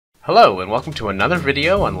Hello and welcome to another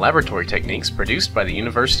video on laboratory techniques produced by the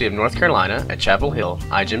University of North Carolina at Chapel Hill,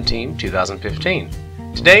 iGEM Team 2015.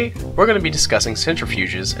 Today, we're going to be discussing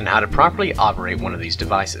centrifuges and how to properly operate one of these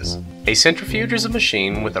devices. A centrifuge is a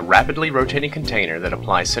machine with a rapidly rotating container that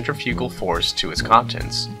applies centrifugal force to its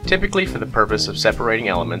contents, typically for the purpose of separating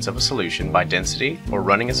elements of a solution by density or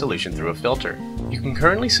running a solution through a filter. You can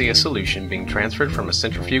currently see a solution being transferred from a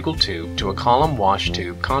centrifugal tube to a column wash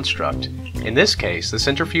tube construct. In this case, the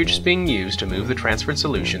centrifuge is being used to move the transferred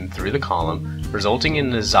solution through the column, resulting in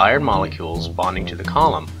the desired molecules bonding to the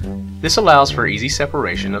column. This allows for easy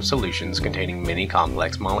separation of solutions containing many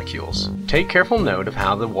complex molecules. Take careful note of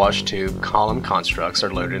how the wash tube column constructs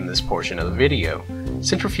are loaded in this portion of the video.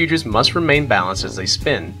 Centrifuges must remain balanced as they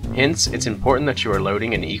spin, hence it's important that you are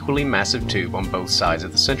loading an equally massive tube on both sides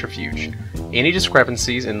of the centrifuge. Any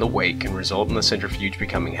discrepancies in the weight can result in the centrifuge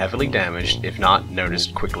becoming heavily damaged if not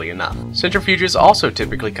noticed quickly enough. Centrifuges also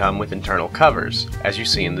typically come with internal covers, as you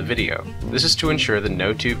see in the video. This is to ensure that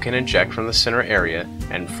no tube can eject from the center area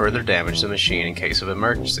and further damage the machine in case of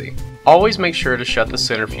emergency. Always make sure to shut the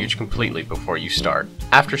centrifuge completely before you start.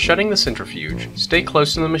 After shutting the centrifuge, stay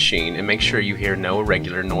close to the machine and make sure you hear no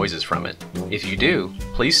irregular noises from it. If you do,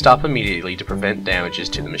 please stop immediately to prevent damages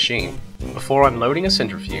to the machine. Before unloading a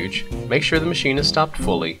centrifuge, make sure the machine is stopped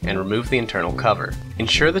fully and remove the internal cover.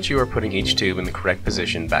 Ensure that you are putting each tube in the correct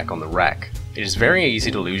position back on the rack. It is very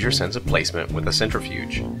easy to lose your sense of placement with a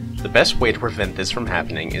centrifuge. The best way to prevent this from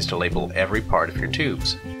happening is to label every part of your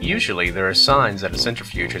tubes. Usually there are signs that a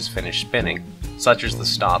centrifuge has finished spinning, such as the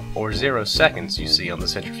stop or 0 seconds you see on the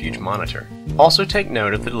centrifuge monitor. Also take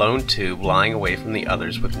note of the lone tube lying away from the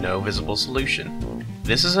others with no visible solution.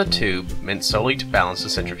 This is a tube meant solely to balance the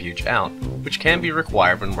centrifuge out, which can be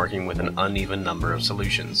required when working with an uneven number of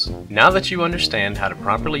solutions. Now that you understand how to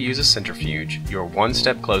properly use a centrifuge, you are one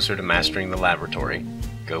step closer to mastering the laboratory.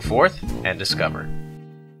 Go forth and discover.